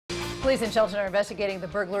Police in Shelton are investigating the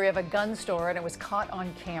burglary of a gun store, and it was caught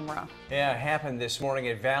on camera. Yeah, it happened this morning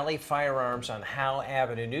at Valley Firearms on Howe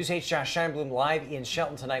Avenue. News 8's Josh Scheinblum live in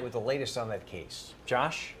Shelton tonight with the latest on that case.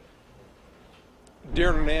 Josh?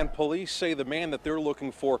 Darren and police say the man that they're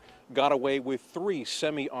looking for got away with 3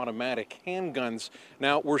 semi-automatic handguns.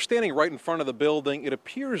 Now, we're standing right in front of the building. It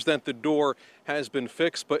appears that the door has been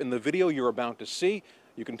fixed, but in the video you're about to see,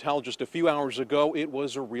 you can tell just a few hours ago it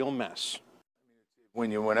was a real mess.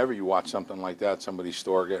 Whenever you watch something like that, somebody's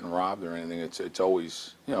store getting robbed or anything, it's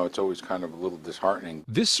always kind of a little disheartening.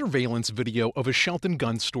 This surveillance video of a Shelton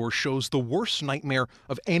gun store shows the worst nightmare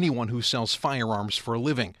of anyone who sells firearms for a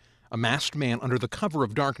living. A masked man under the cover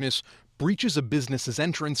of darkness breaches a business's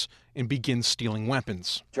entrance and begins stealing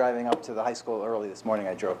weapons. Driving up to the high school early this morning,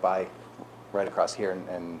 I drove by right across here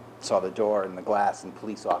and saw the door and the glass and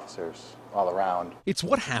police officers all around. It's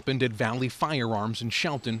what happened at Valley Firearms in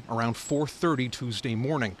Shelton around 4:30 Tuesday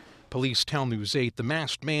morning. Police tell News 8 the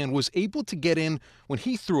masked man was able to get in when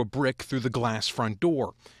he threw a brick through the glass front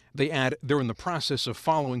door. They add they're in the process of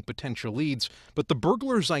following potential leads, but the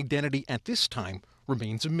burglar's identity at this time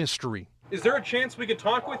remains a mystery. Is there a chance we could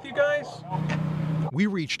talk with you guys? We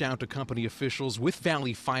reached out to company officials with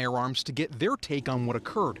Valley Firearms to get their take on what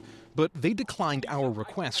occurred, but they declined our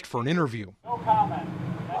request for an interview. No comment.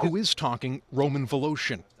 Who is talking? Roman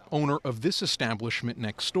Voloshin, owner of this establishment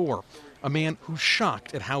next door, a man who's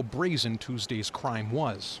shocked at how brazen Tuesday's crime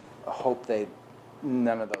was. I hope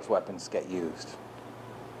none of those weapons get used.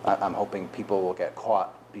 I'm hoping people will get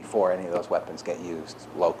caught before any of those weapons get used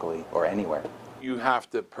locally or anywhere. You have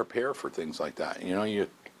to prepare for things like that. You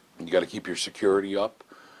got to keep your security up,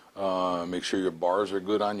 make sure your bars are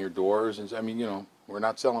good on your doors. And we're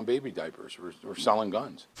not selling baby diapers, we're selling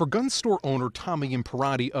guns. For gun store owner Tommy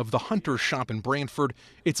Imperati of the Hunter Shop in Brantford,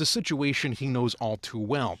 it's a situation he knows all too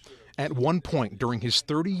well. At one point during his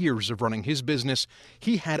 30 years of running his business,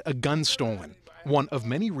 he had a gun stolen. One of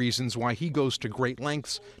many reasons why he goes to great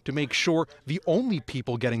lengths to make sure the only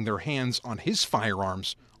people getting their hands on his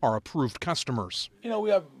firearms are approved customers. We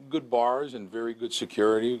have good bars and very good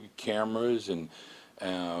security, cameras, and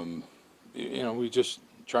we just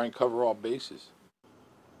try and cover all bases.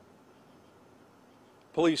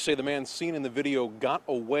 Police say the man seen in the video got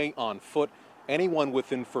away on foot. Anyone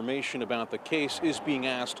with information about the case is being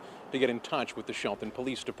asked to get in touch with the Shelton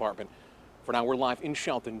Police Department. For now, we're live in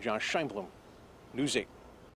Shelton. Josh Scheinblum, News 8.